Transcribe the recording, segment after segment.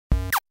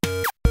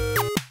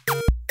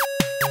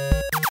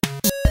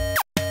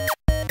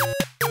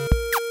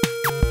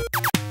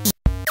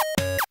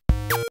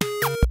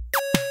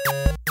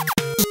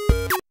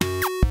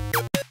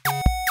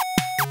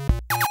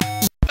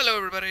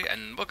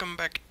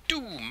to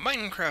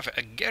Minecraft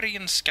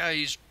Agrarian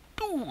Skies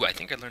 2. I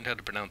think I learned how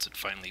to pronounce it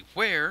finally.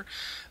 Where,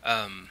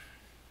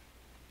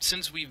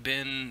 since we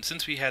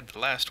had the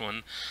last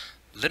one,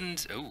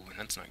 oh,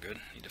 that's not good.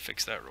 Need to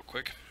fix that real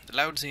quick.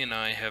 Loudsy and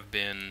I have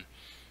been.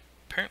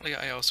 Apparently,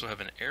 I also have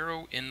an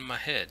arrow in my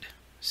head.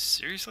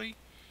 Seriously?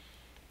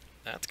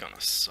 That's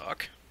gonna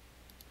suck.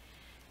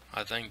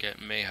 I think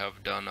it may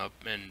have done up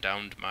and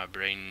downed my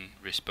brain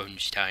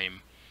response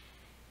time.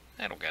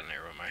 I don't got an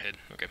arrow in my head.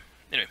 Okay.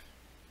 Anyway.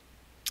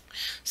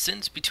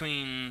 Since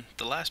between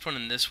the last one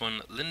and this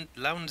one,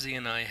 Lounsey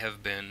and I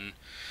have been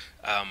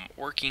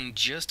working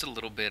just a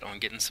little bit on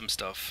getting some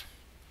stuff,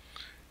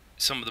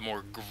 some of the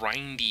more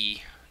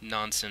grindy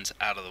nonsense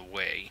out of the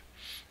way.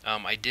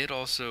 I did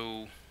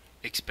also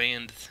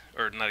expand,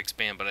 or not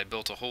expand, but I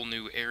built a whole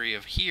new area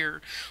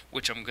here,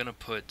 which I'm gonna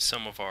put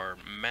some of our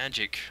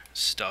magic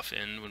stuff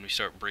in when we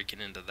start breaking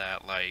into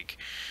that, like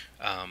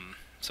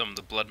some of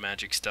the blood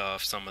magic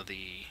stuff, some of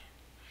the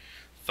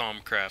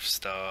Thaumcraft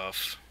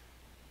stuff.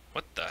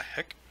 What the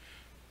heck?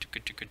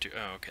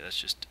 Oh, okay, that's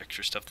just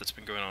extra stuff that's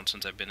been going on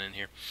since I've been in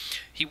here.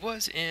 He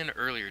was in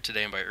earlier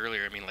today, and by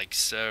earlier I mean like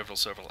several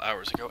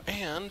hours ago,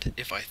 and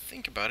if I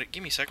think about it,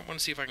 give me a second, I want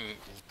to see if I can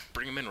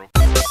bring him in real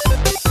quick.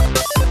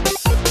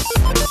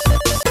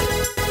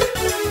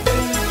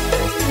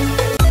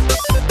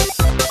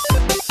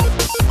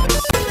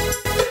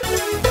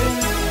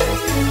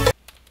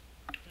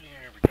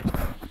 There we go.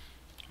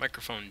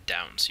 Microphone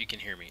down so you can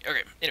hear me.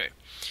 Okay, anyway,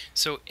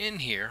 so in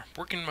here,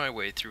 working my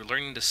way through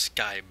learning the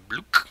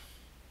Skyblock,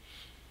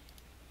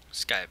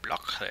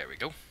 there we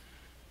go.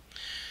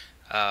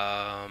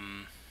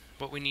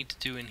 What we need to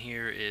do in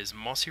here is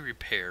mossy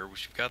repair,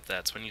 which we've got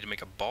that, so I need to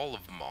make a ball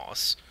of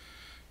moss.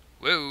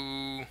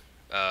 Whoa!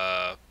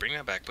 Bring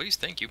that back, please,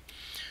 thank you.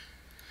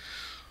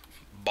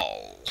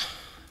 Ball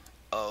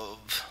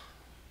of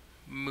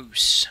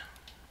moose,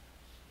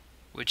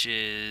 which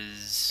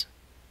is...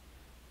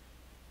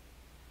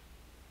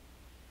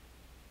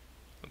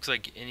 looks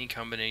like any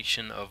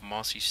combination of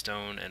mossy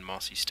stone and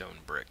mossy stone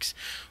bricks,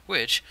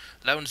 which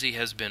Lounsey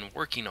has been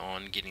working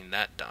on getting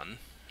that done,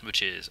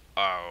 which is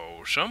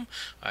awesome.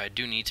 I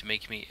do need to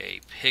make me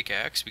a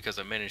pickaxe because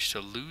I managed to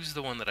lose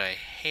the one that I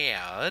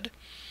had.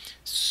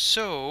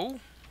 So,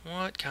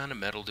 what kind of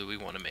metal do we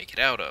want to make it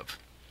out of?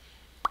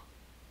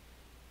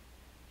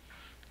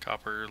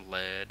 Copper,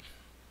 lead.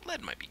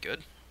 Lead might be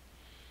good.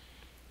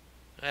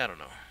 I don't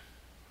know.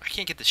 I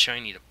can't get the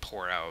shiny to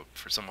pour out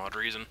for some odd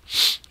reason.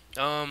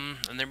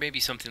 And there may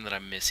be something that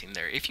I'm missing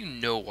there. If you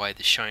know why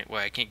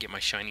I can't get my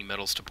shiny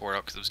metals to pour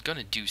out, because I was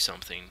gonna do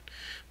something,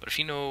 but if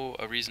you know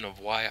a reason of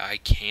why I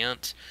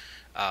can't,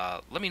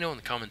 let me know in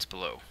the comments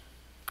below.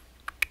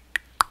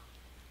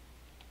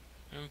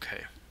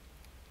 Okay.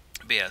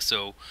 But yeah,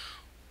 so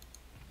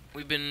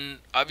we've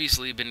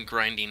obviously been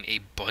grinding a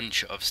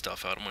bunch of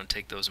stuff out. I'm gonna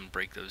take those and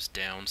break those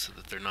down so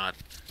that they're not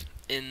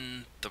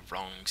in the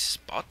wrong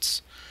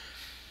spots.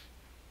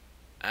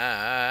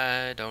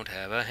 I don't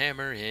have a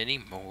hammer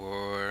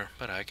anymore,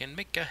 but I can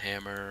make a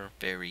hammer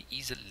very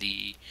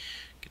easily.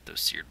 Get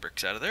those seared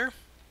bricks out of there.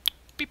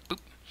 Beep boop.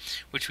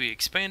 Which we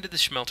expanded the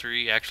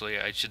smeltery. Actually,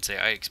 I should say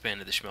I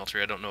expanded the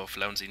smeltery. I don't know if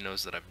Lounsey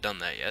knows that I've done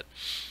that yet.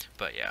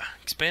 But yeah,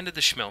 expanded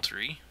the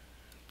smeltery.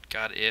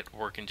 Got it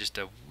working just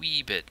a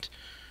wee bit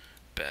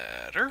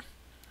better.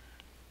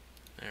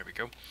 There we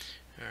go.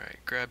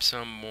 Alright, grab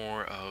some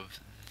more of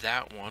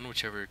that one,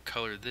 whichever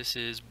color this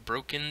is.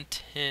 Broken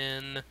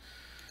tin.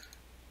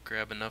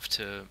 Grab enough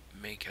to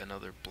make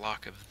another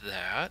block of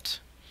that.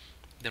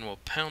 Then we'll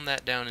pound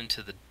that down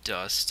into the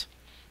dust,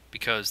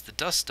 because the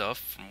dust stuff,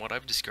 from what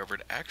I've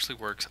discovered, actually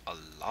works a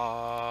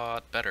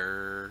lot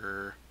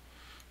better.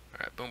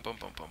 Alright, boom, boom,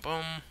 boom, boom,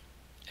 boom.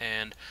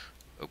 And,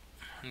 oh,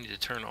 I need to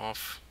turn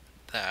off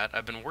that.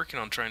 I've been working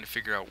on trying to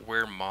figure out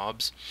where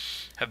mobs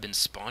have been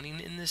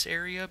spawning in this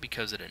area,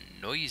 because it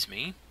annoys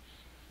me.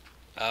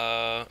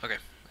 Okay,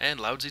 and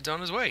Loudsey's on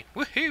his way.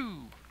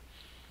 Woohoo!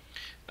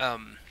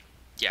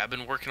 Yeah, I've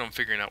been working on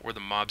figuring out where the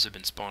mobs have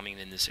been spawning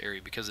in this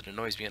area because it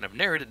annoys me, and I've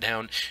narrowed it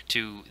down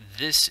to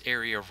this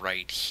area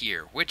right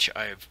here, which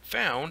I've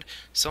found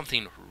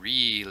something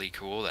really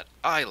cool that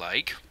I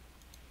like,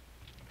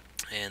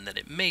 and that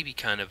it may be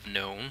kind of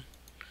known.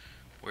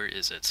 Where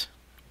is it?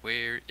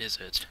 Where is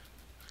it?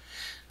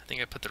 I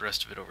think I put the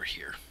rest of it over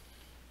here.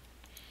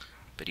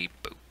 I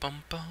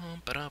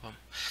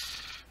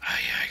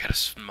gotta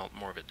smelt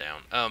more of it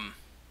down.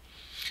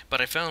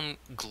 But I found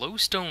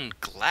glowstone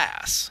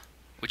glass,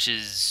 which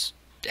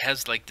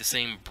has like the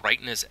same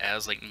brightness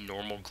as like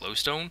normal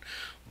glowstone,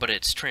 but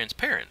it's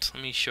transparent.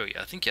 Let me show you.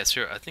 I think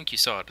you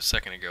saw it a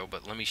second ago,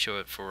 but let me show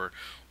it for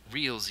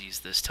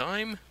realsies this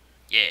time.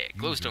 Yeah,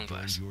 glowstone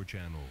glass.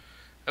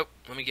 Oh,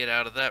 let me get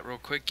out of that real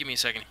quick. Give me a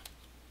second.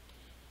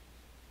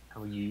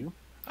 How are you?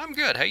 I'm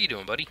good. How you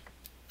doing, buddy?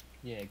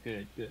 Yeah,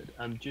 good, good.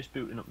 I'm just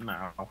booting up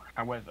now.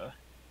 However,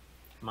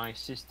 my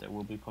sister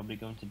will be probably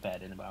going to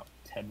bed in about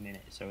 10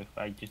 minutes, so if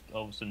I just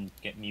all of a sudden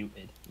get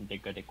muted and they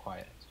go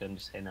quiet, so I'm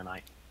just saying a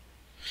night.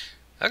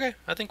 Okay,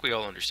 I think we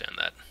all understand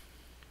that.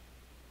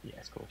 Yeah,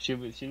 it's cool. She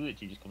literally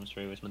just comes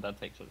through as my dad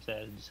takes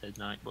upstairs and just says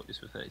night, but just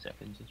for 30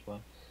 seconds as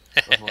well.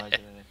 Otherwise,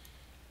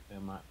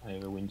 I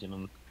have a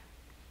whinging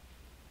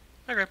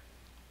Okay.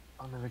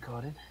 on the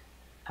recording.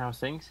 How's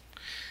things?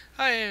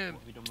 What have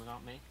you done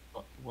without me?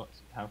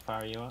 How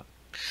far are you at?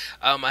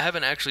 I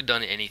haven't actually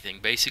done anything.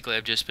 Basically,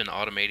 I've just been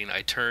automating.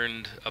 I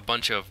turned a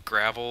bunch of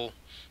gravel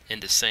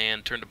into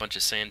sand, turned a bunch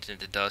of sand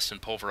into dust,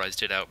 and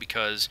pulverized it out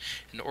because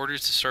in order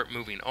to start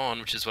moving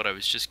on, which is what I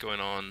was just going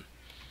on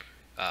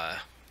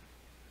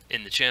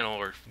in the channel,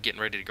 or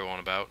getting ready to go on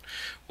about,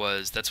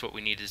 that's what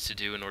we needed to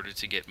do in order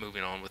to get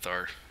moving on with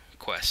our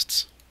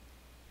quests.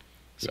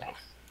 So Yes.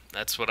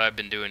 that's what I've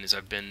been doing, is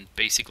I've been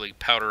basically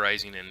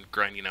powderizing and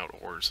grinding out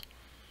ores.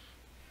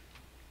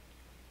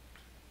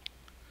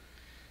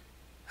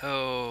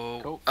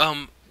 Oh, Cool.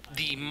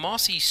 the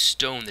mossy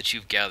stone that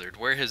you've gathered,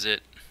 where has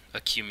it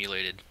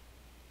accumulated?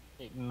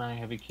 It may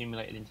have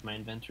accumulated into my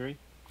inventory.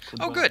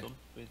 Oh, good.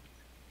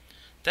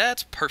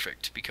 That's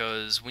perfect,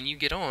 because when you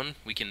get on,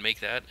 we can make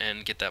that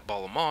and get that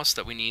ball of moss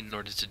that we need in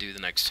order to do the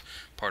next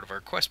part of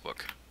our quest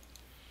book.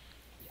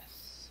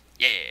 Yes.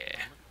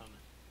 Yeah!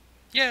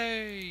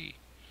 Yay!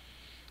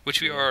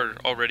 Which we are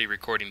already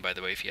recording, by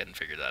the way, if you hadn't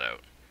figured that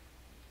out.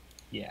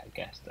 Yeah, I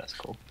guess that's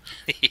cool.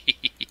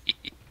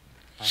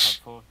 I have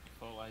four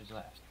lives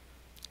left.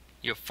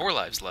 You have 4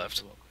 lives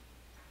left. Well,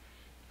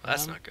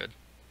 that's not good.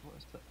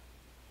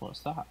 What's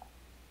that?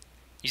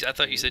 I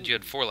thought you said you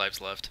had 4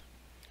 lives left.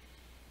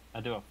 I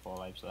do have 4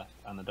 lives left,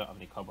 and I don't have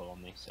any cobble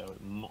on me, so it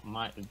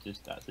might have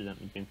just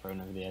accidentally been thrown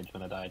over the edge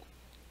when I died.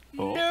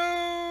 But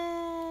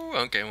no!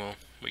 Okay, well,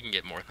 we can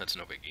get more. That's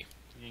no biggie.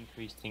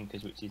 Increased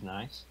tinkers, which is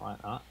nice,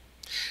 like that.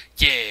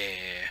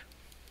 Yeah!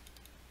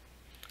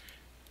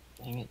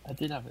 Dang it, I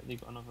did have it. They've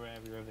got another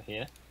area over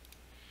here.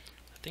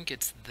 I think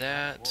it's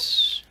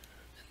that,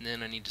 and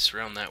then I need to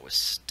surround that with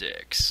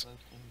sticks.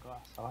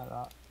 Glass. I like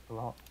that a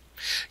lot.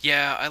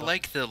 Yeah, I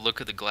like the look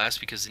of the glass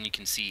because then you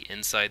can see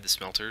inside the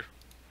smelter.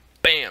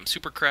 Bam!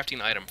 Super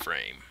crafting item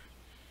frame.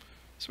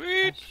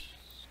 Sweet!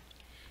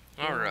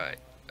 Alright.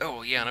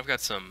 Oh, yeah, and I've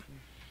got some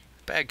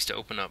bags to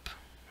open up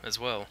as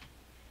well.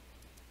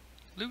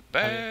 Loot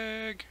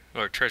bag!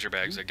 Or treasure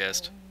bags, I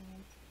guess.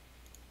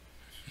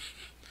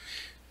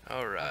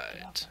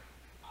 Alright.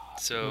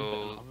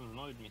 So,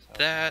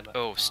 that...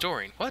 Oh,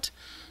 storing. What?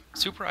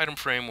 Super item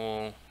frame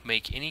will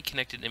make any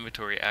connected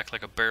inventory act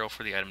like a barrel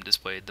for the item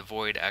displayed. The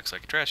void acts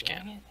like a trash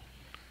can.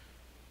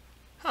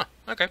 Huh,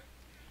 okay.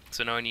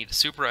 So now I need a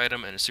super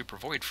item and a super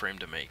void frame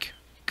to make.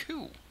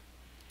 Cool.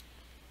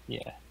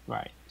 Yeah,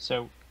 right.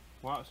 So,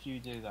 whilst you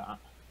do that,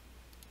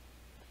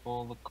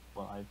 all the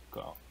what I've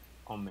got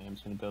on me, I'm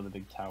just going to build a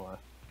big tower,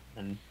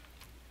 and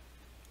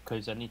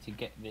because I need to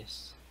get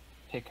this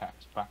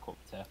pickaxe back up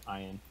to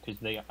iron,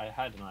 because I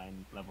had an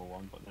iron level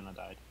 1, but then I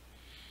died.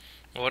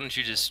 Well, why don't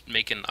you just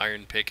make an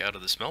iron pick out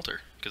of the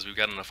smelter? Because we've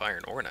got enough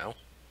iron ore now.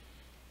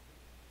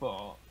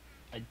 But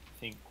I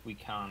think we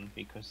can,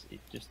 because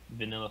it's just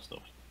vanilla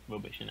stuff.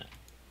 Rubbish in it.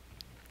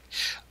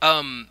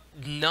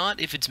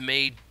 Not if it's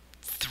made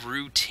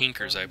through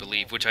Tinkers, I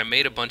believe, which I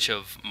made a bunch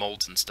of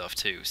molds and stuff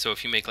too. So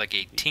if you make like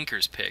a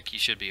Tinker's pick, you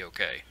should be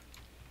okay.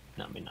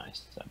 That'd be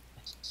nice.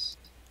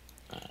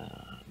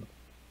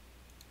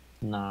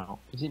 Now,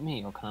 is it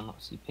me or can I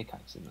not see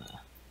pickaxe in there?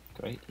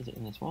 Great, is it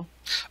in this one?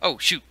 Oh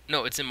shoot,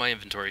 no, it's in my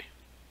inventory.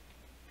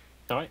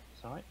 Sorry.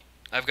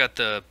 I've got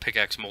the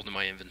pickaxe mold in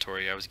my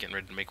inventory. I was getting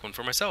ready to make one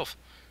for myself,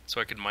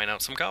 so I could mine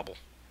out some cobble.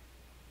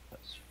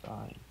 That's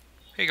fine.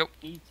 Here you go.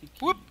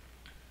 Whoop!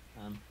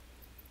 Cool.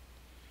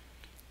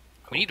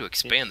 We need to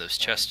expand those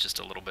chests just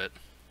a little bit.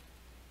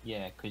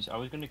 Yeah, because I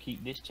was going to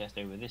keep this chest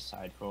over this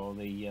side for all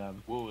the...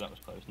 whoa, that was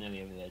close,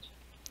 nearly over the edge.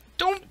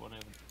 Don't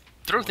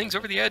throw things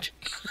over the edge.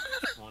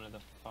 One of the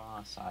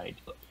far side,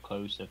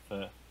 closer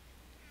for...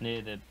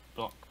 near the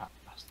block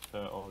cast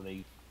for all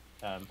the,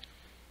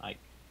 like,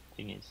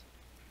 thingies.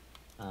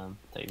 Don't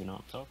even know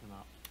what I'm talking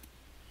about.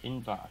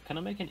 Invar. Can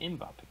I make an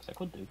invar? Because I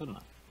could do, couldn't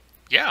I?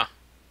 Yeah.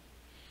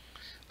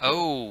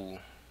 Oh,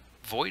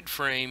 void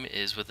frame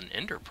is with an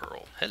ender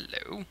pearl.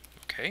 Hello.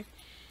 Okay.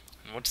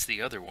 And what's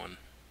the other one?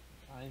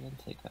 I then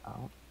take that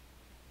out.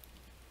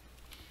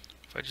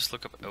 If I just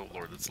look up... Oh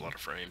lord, that's a lot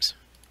of frames.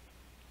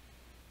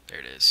 There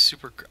it is.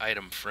 Super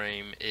item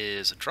frame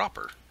is a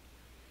dropper.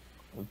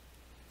 Well,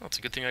 it's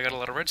a good thing I got a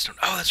lot of redstone.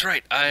 Oh, that's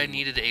right. I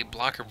needed a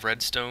block of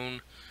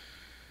redstone,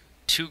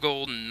 2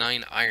 gold, and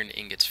 9 iron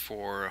ingots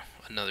for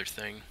another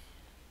thing.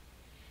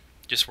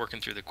 Just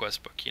working through the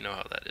quest book. You know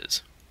how that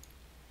is.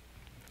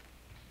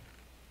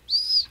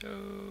 So...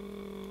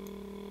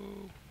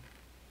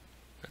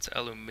 that's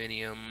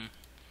aluminium.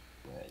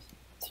 Where's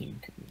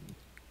tinker?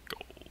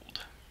 Gold.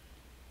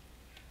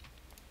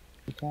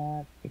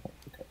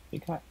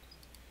 Pickaxe.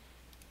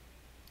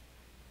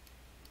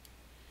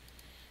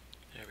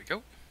 There we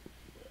go.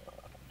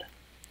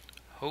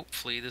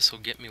 Hopefully this will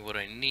get me what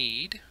I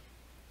need.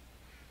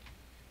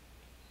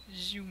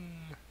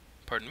 Zoom.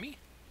 Pardon me.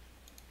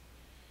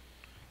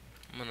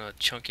 I'm gonna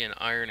chunk in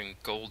iron and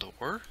gold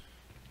ore.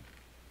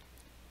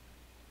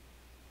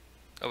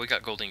 Oh, we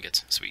got gold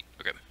ingots. Sweet.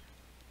 Okay.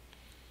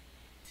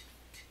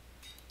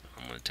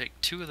 I'm going to take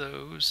 2 of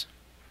those.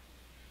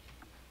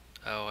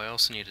 Oh, I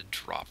also need a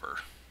dropper.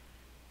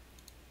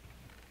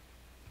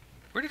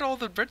 Where did all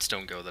the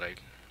redstone go that I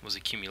was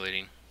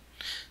accumulating?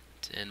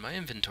 It's in my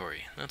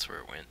inventory. That's where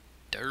it went.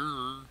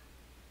 Durr.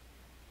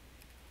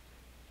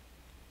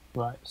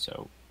 Right,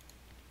 so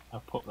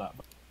I've put that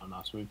back on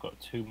now, so we've got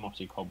 2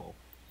 mossy cobble.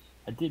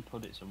 I did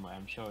put it somewhere,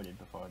 I'm sure I did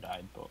before I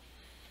died, but...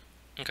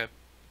 Okay.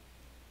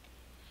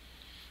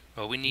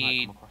 Well, we might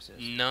need come across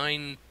it.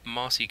 9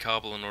 mossy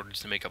cobble in order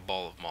to make a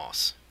ball of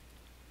moss.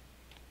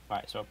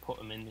 Right, so I've put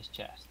them in this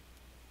chest.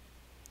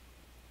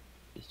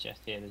 This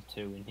chest here, there's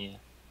 2 in here.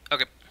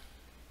 Okay.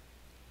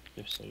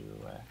 Just so you're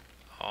aware.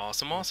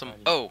 Awesome, awesome.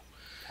 Oh!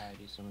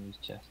 Tidy some of these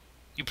chests.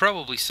 You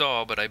probably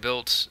saw, but I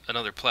built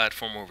another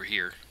platform over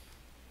here.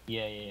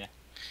 Yeah.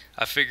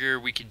 I figure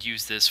we could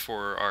use this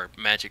for our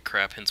magic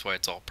crap, hence why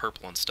it's all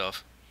purple and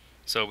stuff.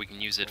 So we can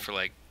use it for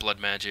like blood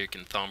magic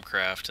and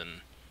Thaumcraft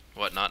and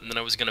whatnot. And then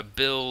I was going to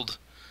build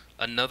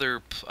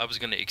another, I was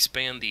going to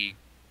expand the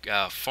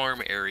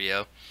farm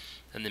area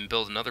and then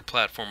build another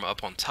platform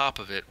up on top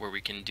of it where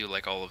we can do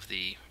like all of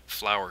the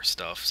flower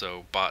stuff.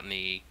 So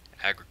botany,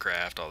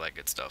 agricraft, all that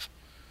good stuff.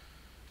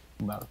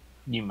 Well,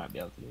 you might be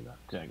able to do that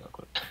because I got a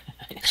clue.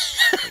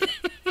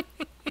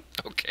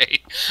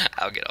 Okay,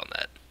 I'll get on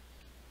that.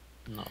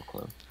 Not a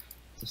clue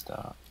to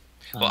start.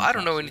 Well, I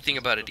don't know anything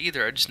about it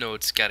either. I just know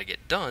it's got to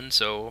get done,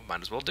 so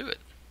might as well do it.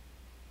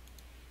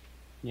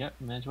 Yep,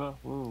 may as well.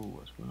 Ooh,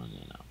 what's going on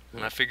here now?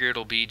 And I figure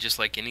it'll be just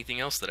like anything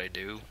else that I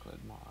do.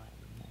 More iron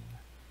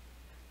there.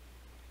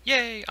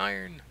 Yay,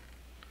 iron!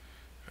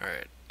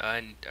 Alright,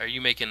 are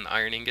you making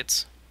iron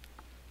ingots?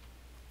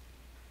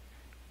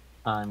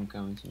 I'm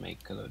going to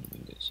make a load of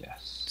ingots,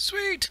 yes.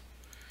 Sweet!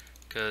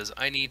 Because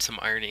I need some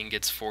iron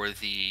ingots for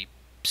the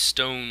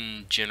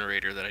stone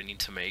generator that I need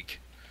to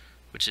make,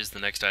 which is the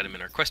next item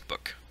in our quest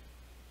book.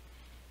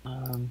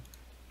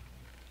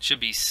 Should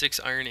be 6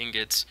 iron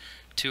ingots,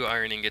 2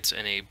 iron ingots,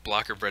 and a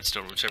block of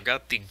redstone, which I've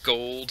got the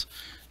gold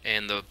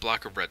and the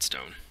block of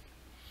redstone.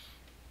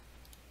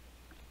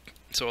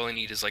 So all I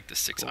need is like the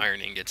 6 Cool.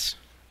 iron ingots.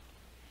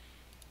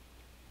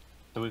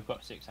 So we've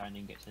got 6 iron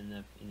ingots in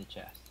the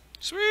chest.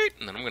 Sweet!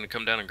 And then I'm going to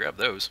come down and grab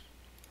those.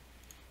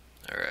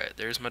 Alright,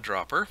 there's my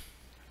dropper.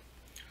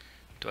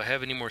 Do I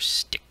have any more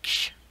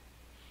sticks?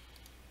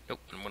 Nope,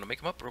 I'm going to make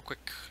them up real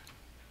quick.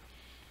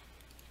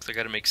 Because I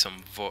got to make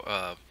some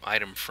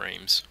item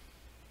frames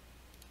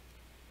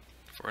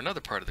for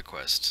another part of the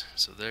quest.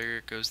 So there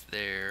it goes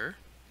there.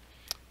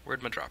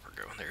 Where'd my dropper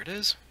go? There it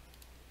is.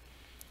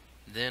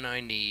 Then I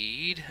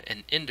need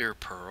an ender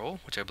pearl,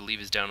 which I believe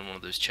is down in one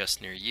of those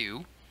chests near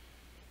you.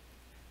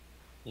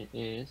 It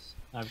is.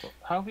 I've got.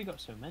 How have we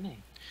got so many?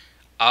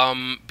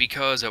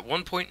 Because at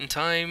one point in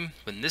time,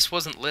 when this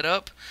wasn't lit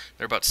up,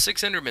 there were about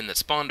 6 endermen that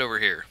spawned over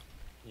here.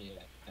 Yeah.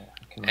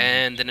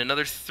 And then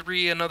another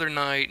 3 another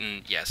night,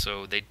 and yeah,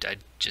 so I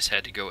just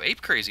had to go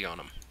ape crazy on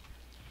them.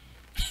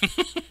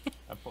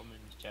 I put them in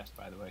this chest,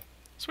 by the way.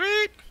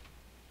 Sweet!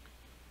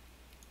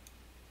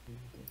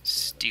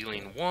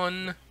 Stealing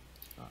 1.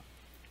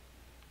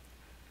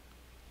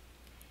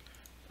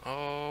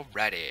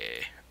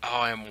 Alrighty. Oh,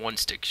 I am 1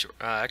 stick short.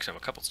 Actually, I'm a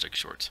couple sticks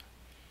short.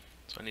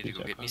 So I need to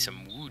go get me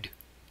some wood.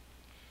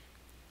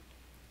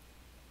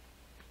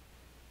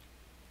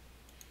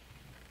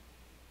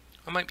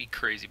 I might be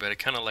crazy, but I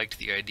kind of liked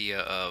the idea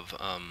of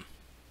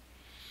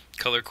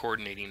color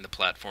coordinating the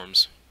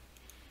platforms.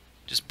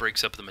 Just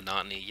breaks up the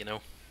monotony, you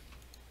know?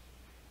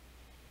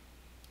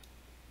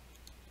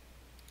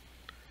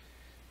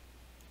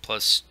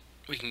 Plus,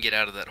 we can get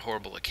out of that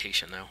horrible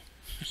location now.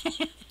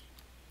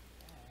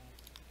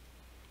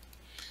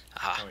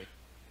 Aha. Sorry.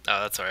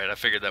 Oh, that's alright. I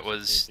figured that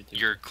was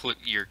your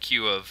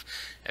cue of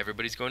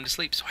everybody's going to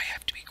sleep, so I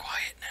have to be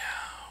quiet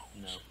now.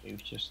 No, it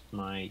was just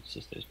my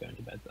sister's going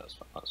to bed, that's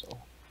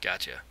all.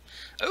 Gotcha.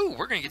 Oh,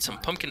 we're going to get some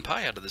pumpkin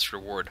pie out of this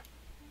reward.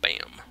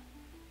 Bam.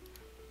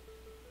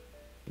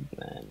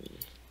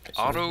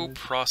 Auto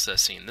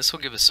processing. This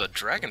will give us a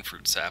dragon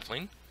fruit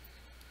sapling.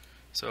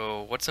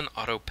 So, what's an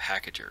auto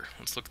packager?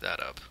 Let's look that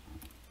up.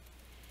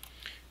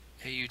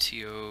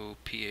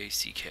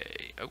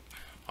 AUTOPACK. Oh,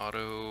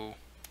 auto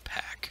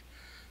pack.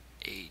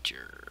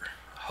 Ager.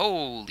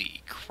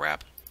 Holy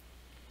crap.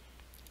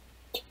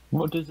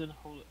 What does a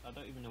whole... I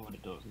don't even know what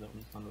it does. I don't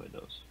understand what it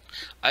does.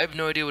 I have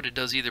no idea what it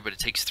does either, but it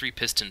takes 3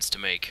 pistons to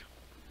make.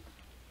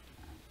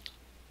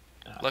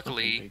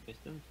 Luckily... 3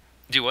 pistons?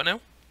 Do what now?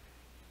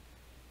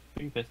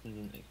 3 pistons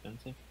isn't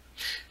expensive.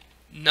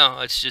 No,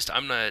 it's just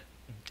I'm not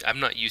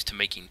used to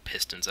making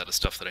pistons out of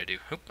stuff that I do.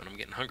 Oop, and I'm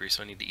getting hungry,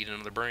 so I need to eat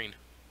another brain.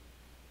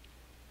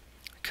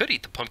 I could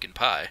eat the pumpkin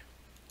pie.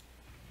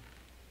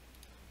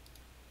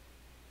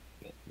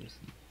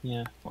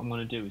 Yeah, what I'm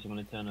going to do is I'm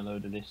going to turn a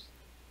load of this...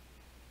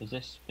 Is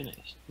this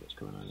finished? What's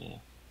going on here?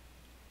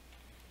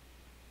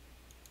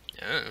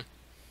 Yeah.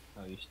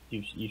 Oh,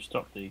 you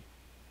stopped that.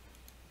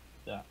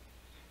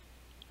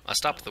 I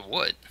stopped the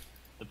what?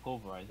 The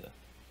pulverizer.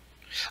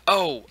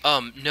 Oh,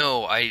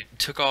 no, I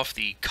took off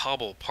the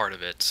cobble part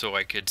of it so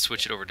I could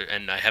switch it over to,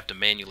 and I have to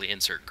manually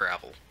insert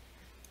gravel.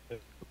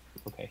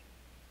 Okay.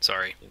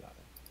 Sorry.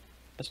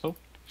 That's cool.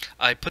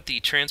 I put the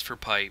transfer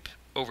pipe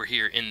over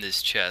here in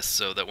this chest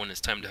so that when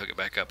it's time to hook it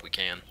back up, we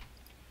can.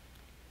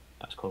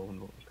 That's cool. And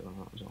what's going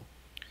on as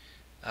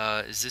well.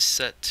 Is this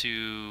set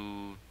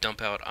to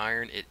dump out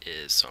iron? It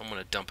is, so I'm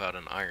going to dump out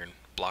an iron,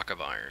 block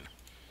of iron.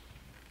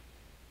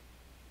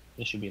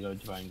 There should be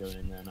loads of iron going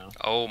in there now.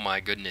 Oh my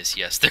goodness,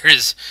 yes, there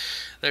is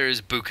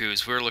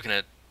bukus. We're looking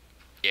at,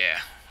 yeah,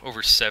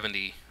 over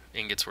 70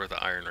 ingots worth of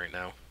iron right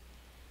now.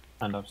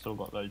 And I've still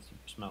got loads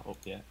to smelt up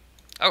yet.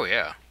 Oh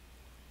yeah.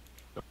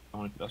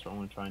 That's what I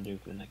want to try and do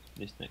for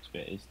this next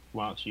bit, is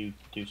whilst you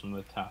do some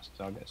of the tasks,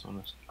 I'll get some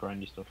of the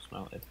grindy stuff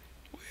smelted.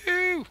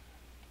 Woo!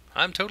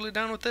 I'm totally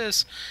down with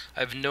this.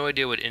 I have no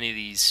idea what any of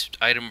these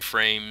item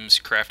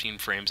frames, crafting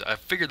frames. I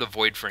figure the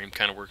void frame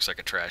kind of works like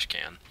a trash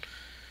can,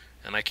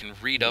 and I can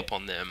read up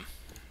on them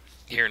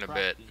here in a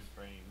bit.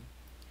 Frame,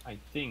 I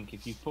think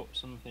if you put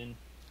something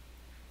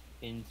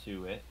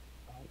into it,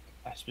 like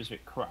a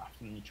specific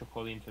craft, and you chuck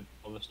all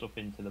the stuff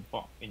into the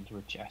box into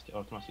a chest, it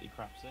automatically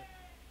crafts it.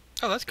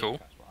 Oh, that's cool.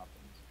 That's what happens.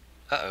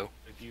 Uh-oh.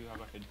 If you have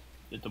like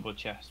a double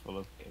chest full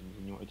of items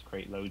and you wanted to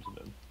create loads of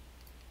them,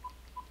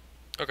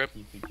 okay,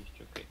 you could just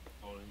chuck it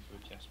all into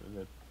a chest with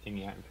a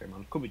thingy item frame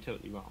on. Could be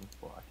totally wrong,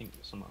 but I think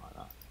it's something like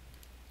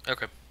that.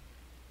 Okay.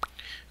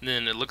 And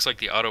then it looks like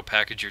the auto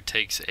packager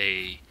takes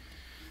a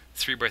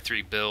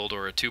 3x3 build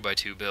or a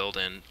 2x2 build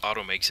and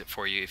auto makes it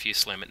for you if you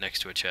slam it next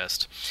to a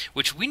chest.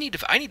 Which I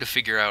need to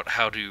figure out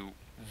how to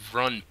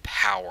run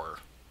power.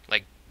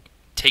 Like,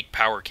 take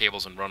power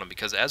cables and run them,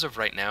 because as of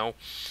right now,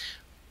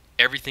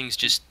 everything's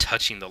just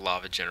touching the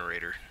lava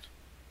generator.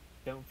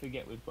 Don't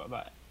forget we've got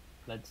that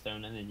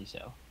leadstone energy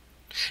cell.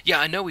 Yeah,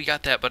 I know we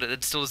got that, but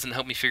it still doesn't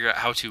help me figure out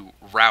how to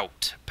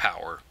route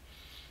power.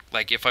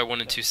 Like, if I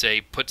wanted to, say,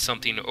 put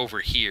something over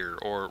here,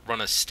 or run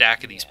a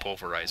stack of these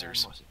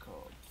pulverizers. What's it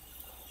called?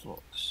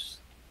 Flux.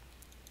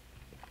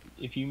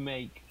 If you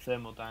make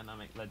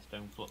thermodynamic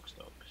leadstone flux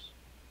ducts.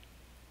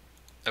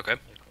 Okay.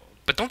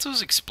 But don't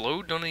those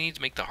explode? Don't they need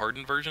to make the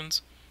hardened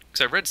versions?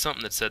 Because I read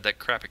something that said that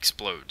crap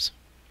explodes.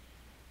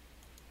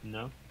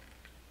 No.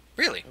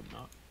 Really? Hope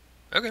not.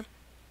 Okay.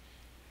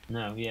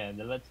 No, yeah,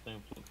 the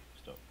leadstone flux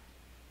duct.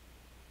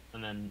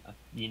 And then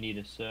you need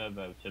a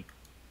servo to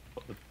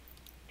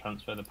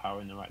transfer the power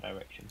in the right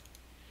direction.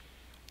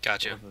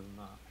 Gotcha. Other than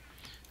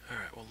that.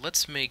 Alright, well,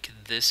 let's make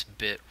this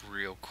bit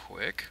real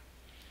quick.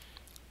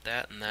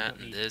 That and that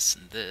and this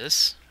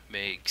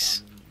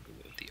makes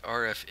the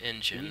RF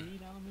engine. Do you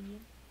need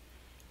aluminium?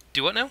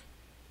 Do what now?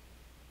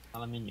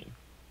 Aluminium.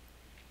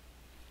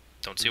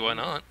 Don't see why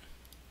not.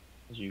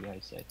 As you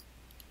guys say.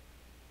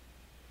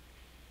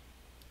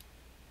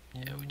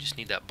 Yeah, we just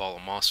need that ball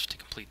of moss to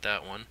complete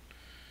that one.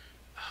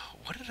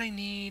 What did I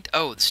need?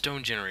 Oh, the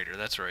stone generator.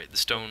 That's right.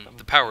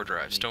 The power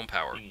drive. Stone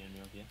power.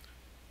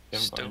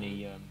 Stone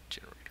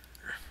generator.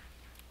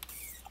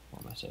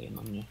 What am I saying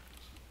on you?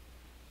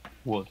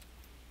 Wood.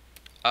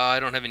 I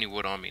don't have any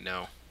wood on me,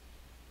 no.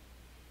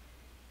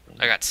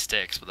 I got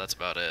sticks, but that's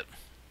about it.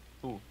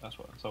 Ooh, that's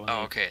what. So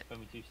oh, okay.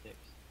 Only 2 sticks.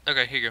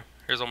 Okay, here you go.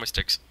 Here's all my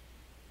sticks.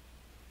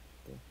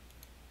 Cool.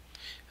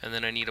 And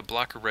then I need a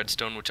block of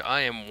redstone, which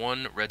I am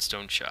 1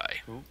 redstone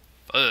shy. Ooh.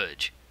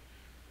 Fudge.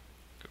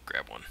 Go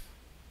grab one.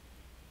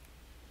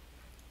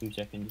 2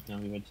 seconds, now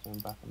your redstone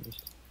back. I'm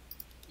just.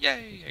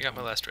 Yay! I got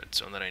my last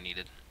redstone that I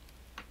needed.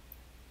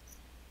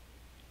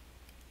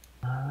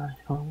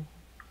 Oh,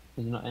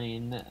 there's not any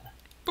in there.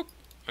 Boop.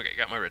 Okay,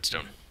 got my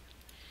redstone.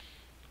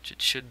 Which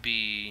it should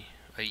be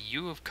a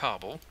U of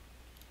cobble,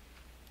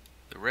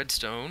 the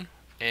redstone,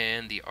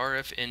 and the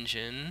RF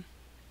engine.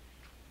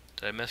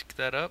 Did I mess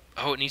that up?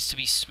 Oh, it needs to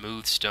be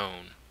smooth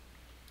stone.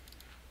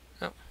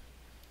 Oh.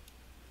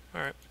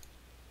 Alright.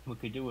 We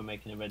could do with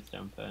making a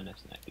redstone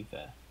furnace, and that'd be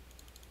fair.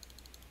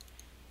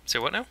 Say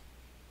what now?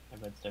 A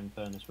redstone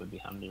furnace would be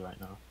handy right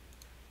now.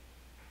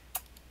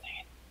 Dang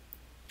it.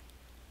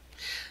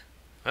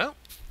 Well,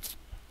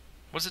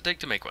 what does it take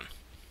to make one?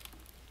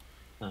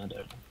 I don't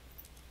know.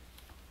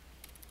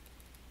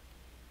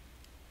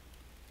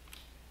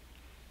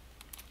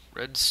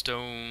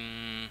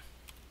 Redstone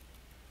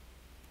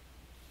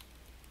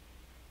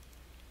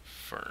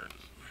fern.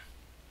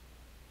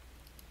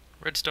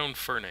 Redstone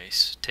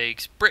furnace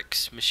takes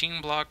bricks,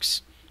 machine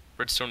blocks,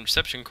 redstone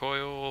reception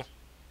coil,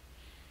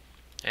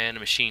 and a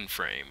machine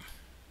frame.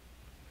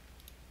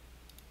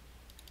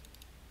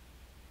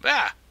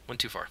 Ah!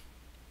 Went too far.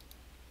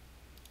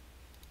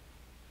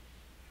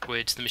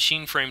 Which the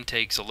machine frame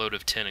takes a load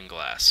of tin and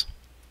glass.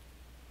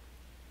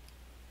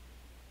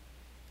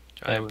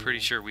 I'm pretty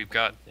sure we've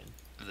got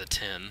the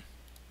tin.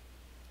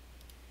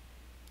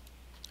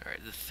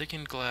 Alright, the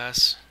thickened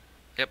glass.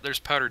 Yep, there's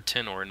powdered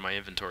tin ore in my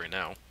inventory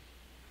now.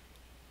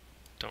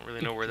 Don't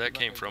really know where that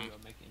came from.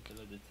 Make it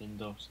into the tin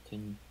dust,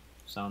 tin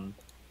sand,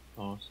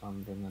 or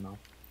sand and then all.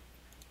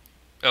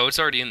 Oh, it's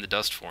already in the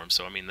dust form,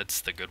 so I mean, that's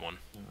the good one.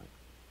 Alright.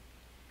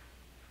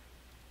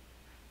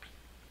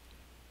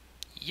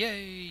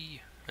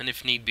 Yay! And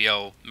if need be,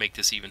 I'll make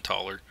this even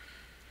taller.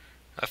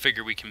 I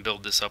figure we can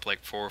build this up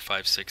like 4,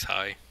 5, 6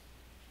 high.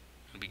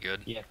 It'd be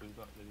good. Yeah, if we've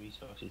got the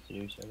resources to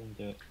do so, then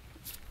do it.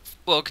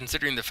 Well,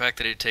 considering the fact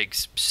that it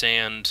takes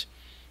sand,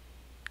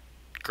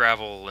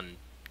 gravel and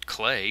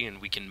clay, and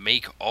we can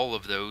make all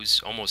of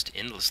those almost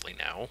endlessly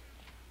now.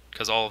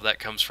 Because all of that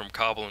comes from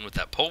cobble, and with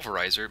that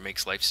pulverizer, it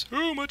makes life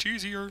so much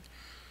easier.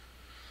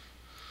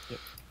 Yep.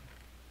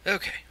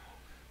 Okay,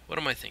 what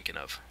am I thinking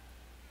of?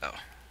 Oh,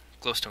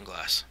 glowstone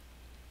glass.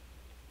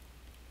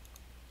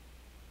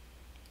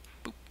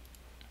 Boop.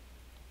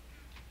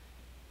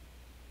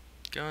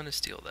 Gonna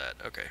steal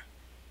that, okay.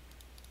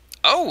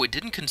 Oh, it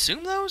didn't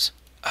consume those?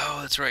 Oh,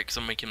 that's right, because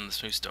I'm making the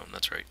smooth stone,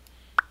 that's right.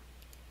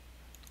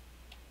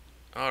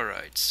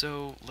 Alright,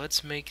 so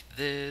let's make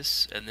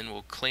this, and then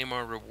we'll claim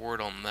our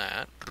reward on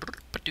that.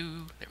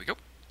 There we go.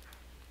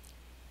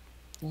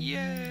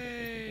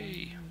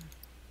 Yay!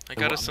 I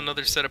got us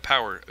another set of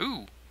power.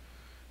 Ooh!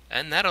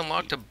 And that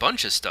unlocked a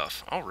bunch of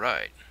stuff.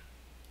 Alright.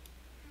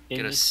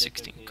 Get us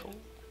 16 coal.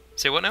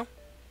 Say what now?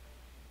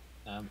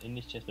 In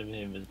this chest over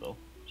here, invisible,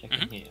 check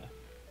in here.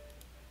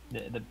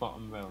 The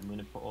bottom row, I'm going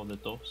to put all the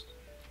dust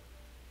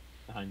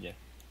behind you.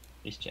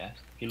 This chest.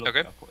 If you look,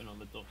 okay. I'll put in all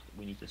the dust that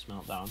we need to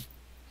smelt down.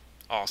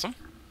 Awesome.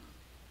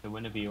 So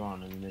whenever you're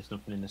on and there's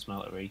nothing in the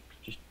smeltery,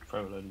 just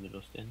throw a load of the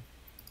dust in.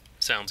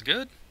 Sounds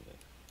good.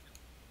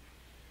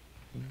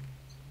 Yeah.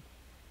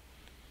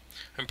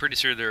 I'm pretty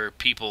sure there are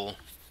people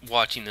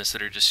watching this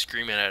that are just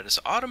screaming at us,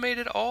 automate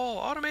it all,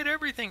 automate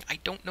everything. I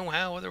don't know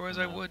how, otherwise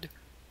I would.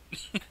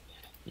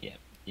 Yeah,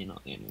 you're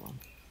not the only one.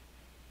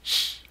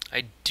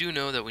 I do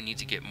know that we need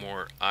to get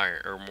more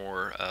iron, or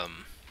more,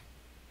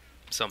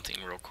 something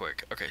real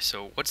quick. Okay,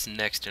 so what's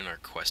next in our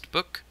quest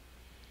book?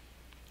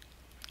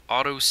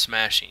 Auto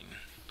smashing.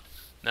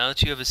 Now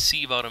that you have a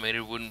sieve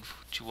automated, would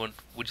you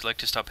like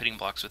to stop hitting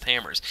blocks with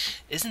hammers?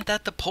 Isn't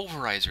that the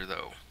pulverizer,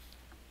 though?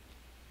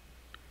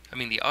 I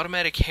mean, the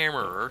automatic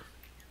hammerer,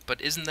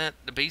 but isn't that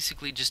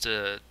basically just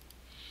a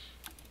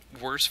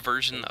worse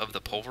version of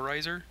the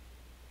pulverizer?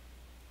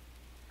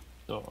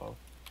 Sort of.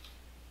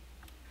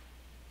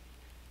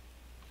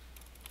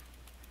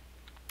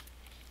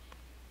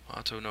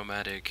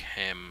 Auto-nomadic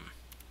ham...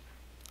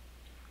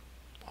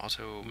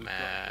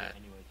 Auto-mad...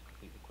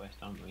 Quest,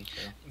 aren't we?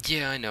 So.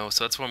 Yeah, I know,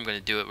 so that's why I'm going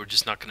to do it. We're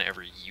just not going to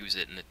ever use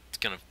it, and it's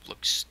going to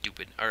look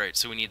stupid. Alright,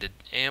 so we need the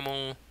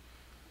anvil,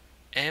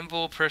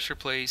 pressure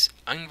place,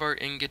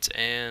 Einvar ingots,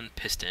 and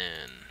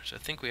piston. So I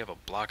think we have a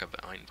block of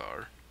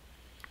Einvar.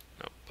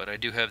 No, but I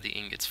do have the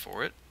ingots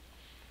for it.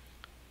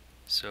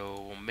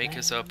 So we'll make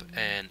us up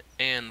an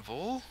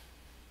anvil.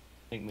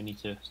 I think we need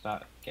to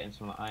start getting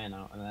some iron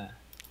out of there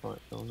before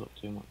it fills up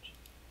too much.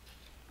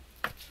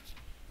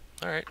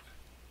 Alright.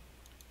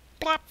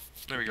 Blop!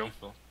 There we go.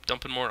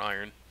 Dumping more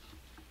iron.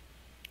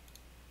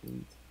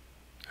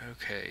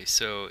 Okay,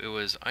 so it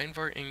was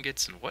Einvar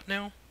ingots and what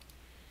now?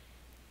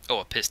 Oh,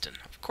 a piston.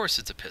 Of course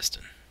it's a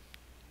piston.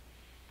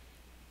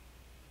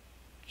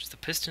 Just the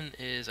piston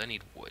is, I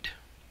need wood.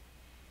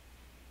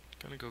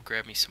 Gonna go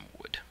grab me some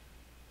wood.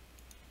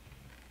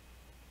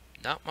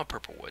 Not my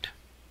purple wood.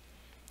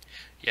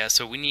 Yeah,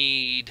 so we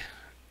need,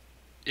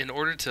 in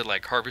order to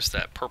like harvest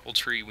that purple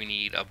tree, we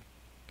need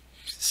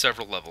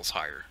several levels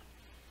higher.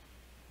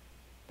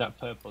 That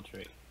purple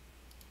tree.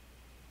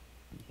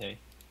 Okay.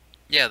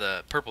 Yeah,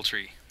 the purple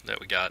tree that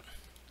we got.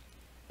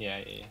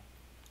 Yeah.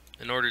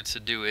 In order to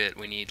do it,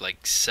 we need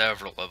like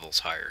several levels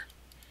higher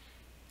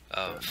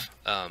of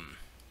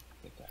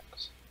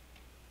Pickaxe.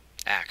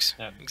 Axe.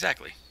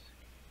 Exactly.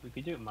 We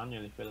could do it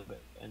manually for a little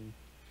bit, and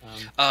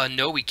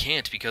no, we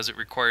can't because it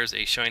requires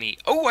a shiny.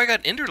 Oh, I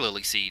got Ender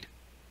Lily seed.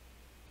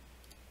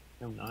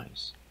 Oh,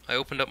 nice. I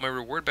opened up my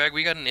reward bag.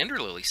 We got an Ender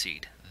Lily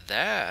seed.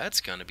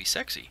 That's gonna be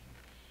sexy.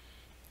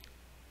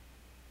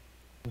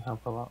 Can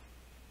help a lot.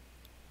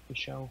 For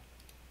sure.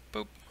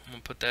 Boop. I'm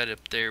gonna put that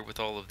up there with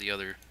all of the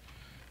other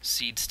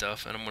seed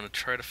stuff, and I'm gonna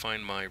try to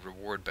find my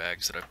reward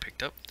bags that I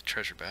picked up, the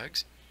treasure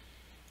bags.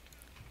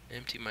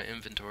 Empty my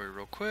inventory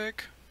real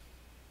quick,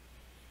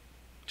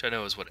 which I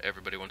know is what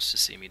everybody wants to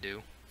see me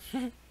do.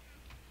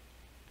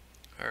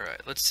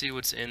 Alright, let's see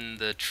what's in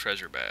the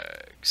treasure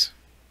bags.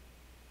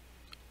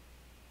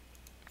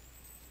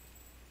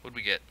 What'd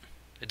we get?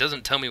 It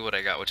doesn't tell me what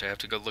I got, which I have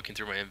to go looking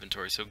through my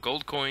inventory. So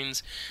gold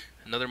coins,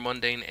 another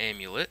mundane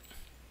amulet,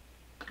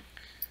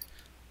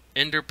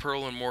 ender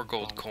pearl and more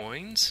gold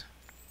coins,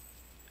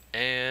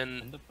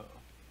 and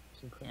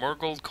more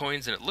gold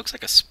coins, and it looks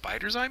like a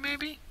spider's eye,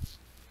 maybe?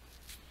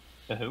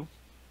 A who?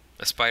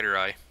 A spider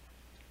eye.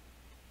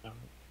 Oh.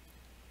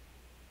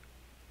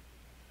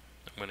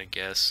 I'm gonna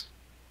guess.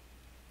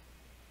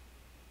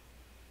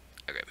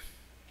 Okay,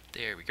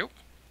 there we go.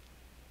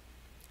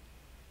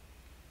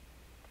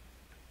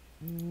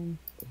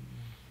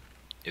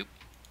 Oop.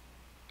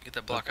 Get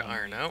that block of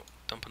iron out.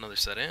 Dump another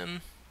set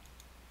in.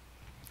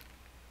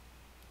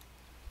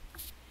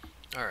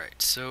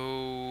 Alright,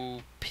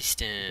 so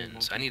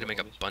pistons. I need to make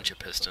a bunch of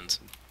pistons.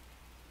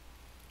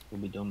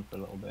 We'll be done for a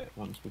little bit.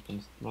 Once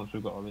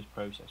we've got all this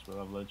process, we'll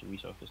have loads of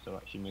resources to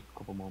actually make a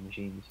couple more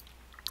machines.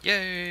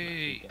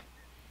 Yay!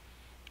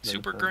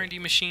 Super grindy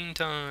machine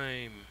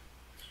time.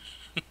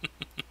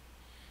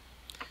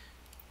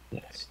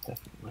 Yes,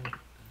 definitely.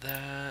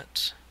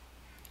 That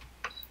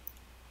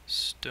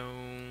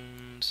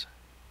stones.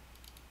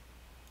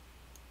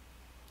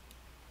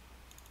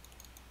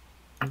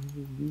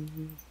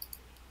 Boom,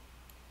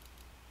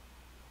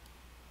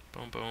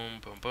 boom,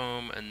 boom,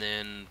 boom, and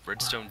then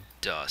redstone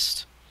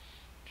dust.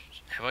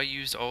 Have I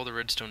used all the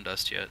redstone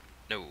dust yet?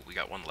 No, we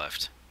got one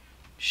left.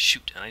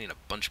 Shoot, and I need a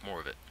bunch more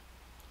of it.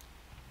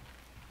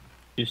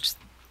 Just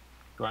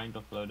grind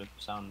up a load of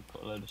sand,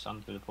 put a load of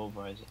sand through the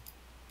pulverizer.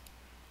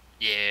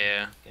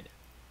 Yeah. Get it.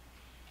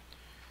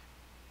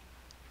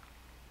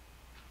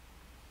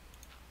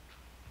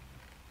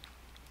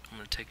 I'm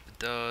gonna take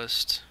the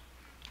dust.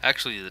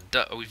 Actually,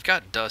 we've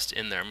got dust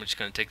in there. I'm just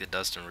gonna take the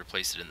dust and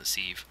replace it in the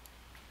sieve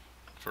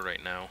for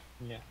right now.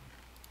 Yeah.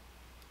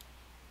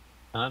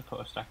 And I'd put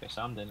a stack of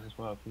sand in as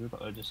well, because we've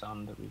got loads of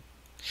sand that we.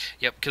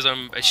 Yep, because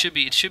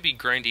it should be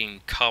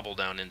grinding cobble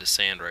down into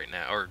sand right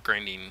now, or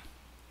grinding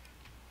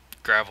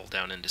gravel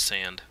down into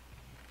sand,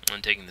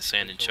 and taking the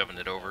sand and shoving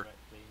it over.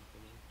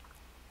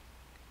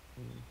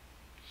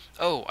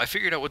 Oh, I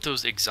figured out what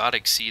those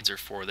exotic seeds are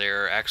for.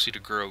 They're actually to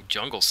grow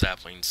jungle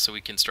saplings, so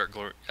we can start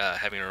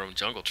having our own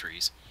jungle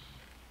trees.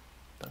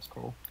 That's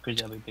cool.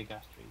 Because they'll be big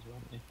ass trees,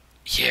 won't they?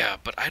 Yeah,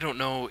 but I don't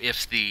know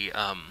if the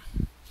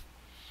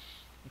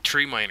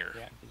tree miner,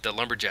 the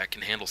lumberjack,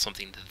 can handle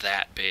something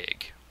that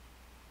big.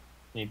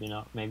 Maybe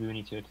not. Maybe we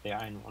need to go to the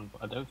iron one,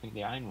 but I don't think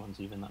the iron one's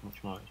even that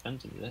much more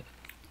expensive, is it?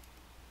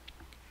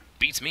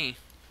 Beats me.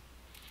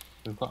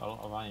 We've got a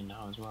lot of iron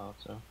now as well,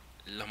 so.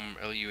 Lumberj.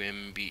 What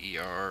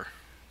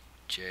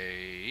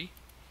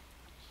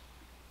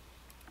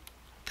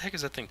the heck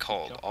is that thing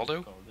called?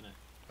 Aldo? Called, isn't it?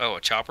 Oh,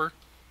 a chopper?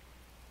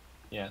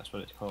 Yeah, that's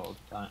what it's called.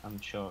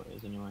 I'm sure it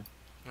is anyway.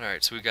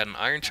 Alright, so we've got an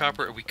iron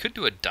chopper. We could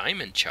do a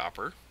diamond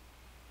chopper.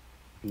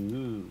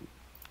 Ooh.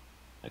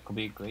 That could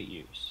be a great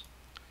use.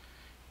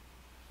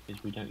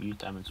 Because we don't use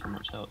diamonds for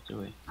much else, do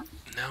we?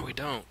 No, we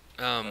don't.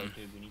 We need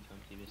to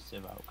empty this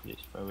sieve out because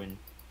it's throwing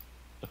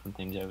different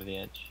things over the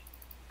edge.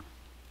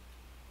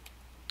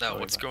 Oh,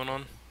 what's going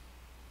on?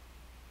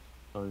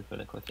 Sorry for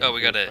the quick. Oh,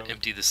 we gotta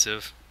empty the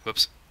sieve.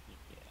 Whoops.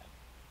 Yeah.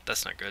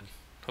 That's not good.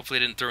 Hopefully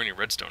it didn't throw any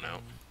redstone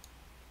out.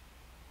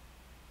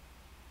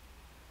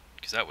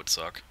 Because that would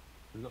suck.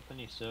 We've got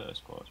plenty of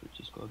Certus cores, which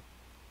is good.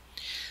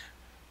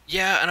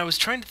 Yeah, and I was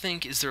trying to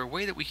think, is there a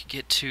way that we could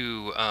get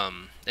to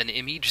an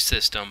ME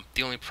system?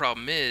 The only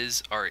problem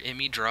is, our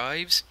ME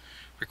drives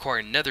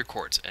require nether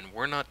quartz, and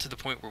we're not to the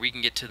point where we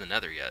can get to the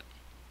nether yet.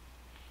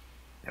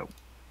 Nope.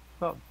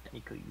 Well,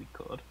 technically we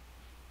could.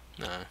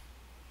 Nah.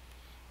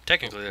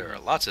 Technically, there are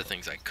lots of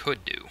things I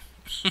could do.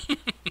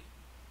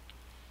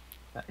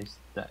 That is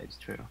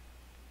true.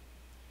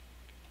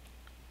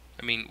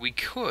 I mean, we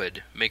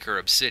could make our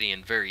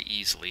obsidian very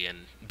easily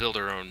and build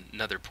our own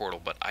nether portal,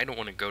 but I don't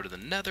want to go to the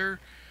nether,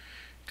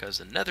 because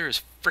the nether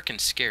is frickin'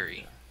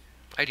 scary.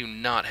 I do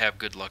not have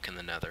good luck in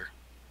the nether.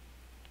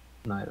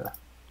 Neither.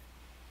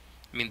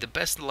 I mean, the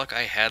best luck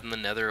I had in the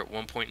nether at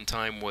one point in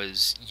time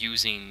was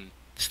using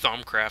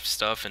Thaumcraft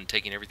stuff and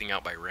taking everything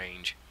out by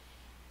range.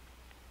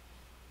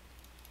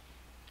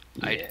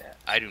 Yeah.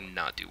 I do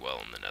not do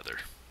well in the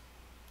nether.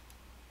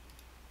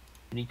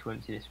 We need to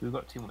empty this. We've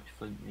got too much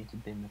flint. We need to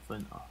bin the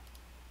flint off.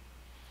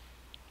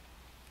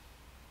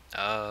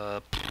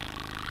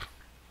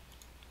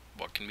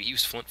 What can we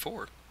use flint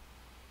for?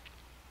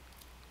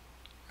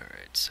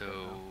 Alright,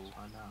 so... Let's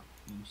find out.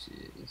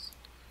 Uses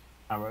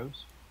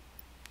arrows.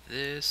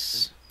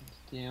 This...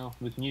 Steel.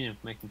 We can use them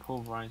for making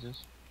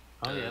pulverizers.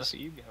 Oh yeah, look at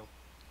you go.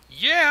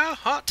 Yeah,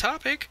 hot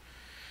topic!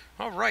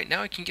 Alright,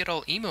 now I can get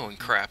all emo and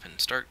crap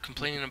and start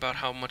complaining about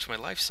how much my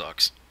life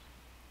sucks.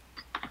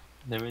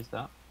 There is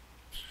that.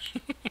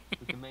 We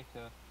can make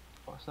a...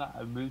 What's that?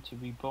 A Root to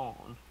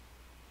Reborn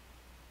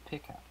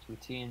pickaxe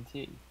with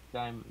TNT,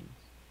 diamonds.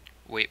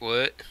 Wait,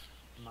 what?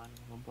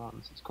 Manual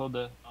bronze. It's called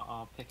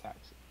our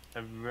pickaxe.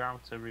 A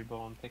Router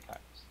Reborn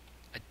pickaxe.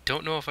 I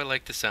don't know if I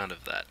like the sound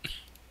of that.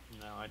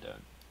 No, I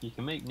don't. You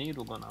can make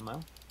needle gun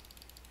ammo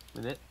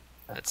with it.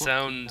 That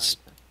sounds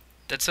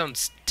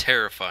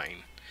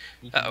terrifying.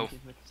 You can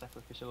make a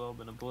sacrificial orb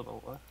and a blood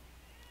altar.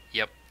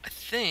 Yep. I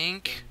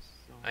think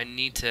I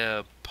need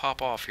to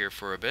pop off here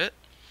for a bit.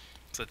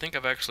 So I think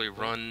I've actually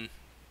run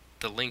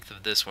the length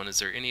of this one. Is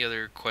there any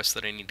other quests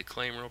that I need to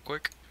claim real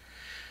quick?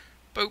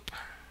 Boop.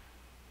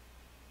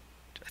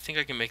 I think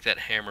I can make that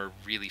hammer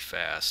really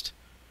fast.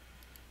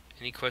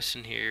 Any quest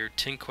in here?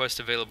 10 quests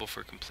available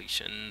for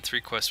completion.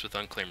 3 quests with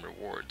unclaimed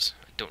rewards.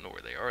 I don't know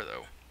where they are,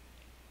 though.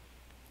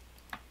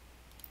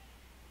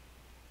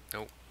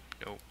 Nope.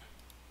 Nope.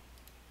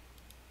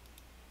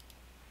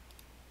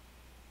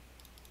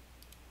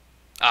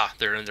 Ah,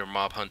 they're in their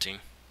mob hunting.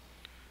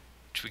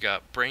 Which we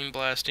got brain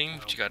blasting,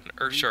 which you got an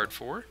earth shard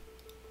for.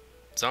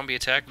 Zombie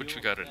attack, which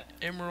we got an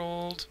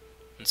emerald.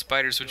 And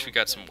spiders, which we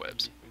got some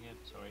webs.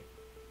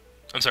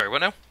 I'm sorry,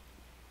 what now?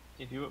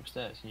 If you're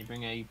upstairs, can you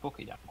bring a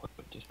bucket down quick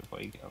just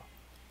before you go?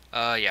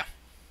 Yeah.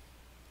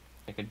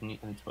 I could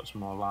need to put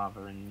some more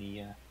lava in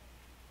the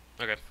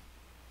Okay.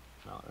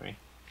 smeltery.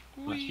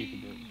 Unless you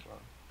could do it as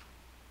well.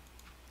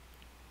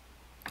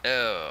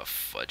 Oh,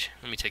 fudge.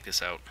 Let me take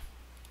this out.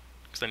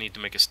 Because I need to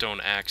make a stone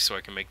axe so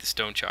I can make the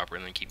stone chopper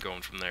and then keep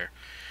going from there.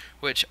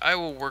 Which I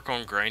will work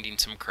on grinding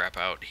some crap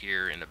out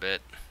here in a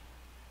bit.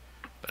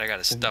 But I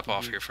gotta step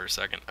off here for a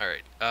second.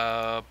 Alright,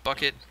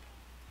 bucket.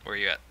 Where are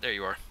you at? There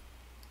you are.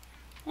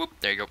 Whoop,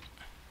 there you go.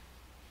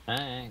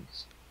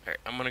 Thanks. Alright,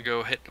 I'm gonna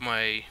go hit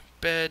my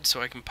bed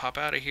so I can pop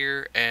out of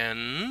here,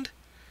 and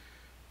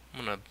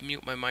I'm gonna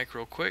mute my mic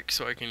real quick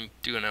so I can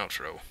do an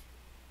outro.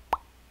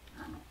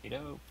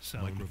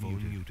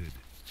 Microphone muted.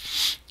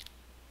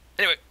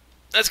 Anyway,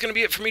 that's gonna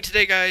be it for me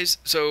today, guys.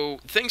 So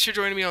thanks for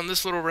joining me on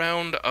this little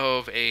round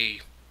of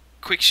a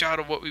quick shot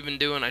of what we've been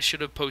doing. I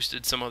should have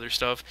posted some other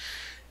stuff.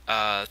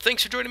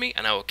 Thanks for joining me,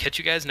 and I will catch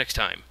you guys next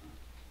time.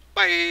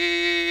 Bye!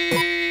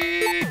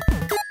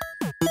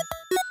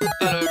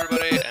 Hello,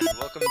 everybody, and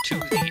welcome to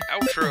the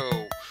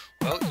outro.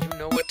 Well, you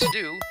know what to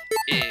do.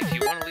 If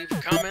you want to leave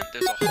a comment,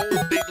 there's a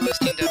whole big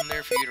listing down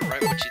there for you to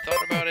write what you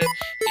thought about it.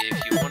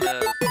 If you want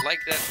to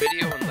like that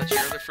video and let your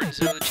other friends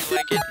know that you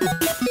like it, and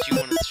that you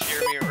want to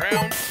share me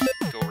around,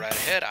 go right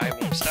ahead. I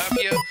won't stop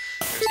you.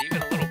 There's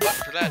even a little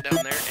button for that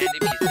down there. And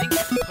if you think you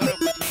can put up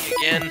with me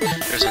again,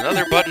 there's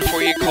another button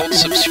for you called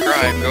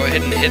subscribe. Go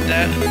ahead and hit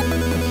that.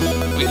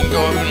 We can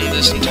go on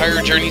this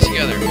entire journey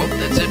together. Well,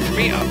 that's it for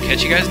me. I'll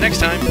catch you guys next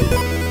time.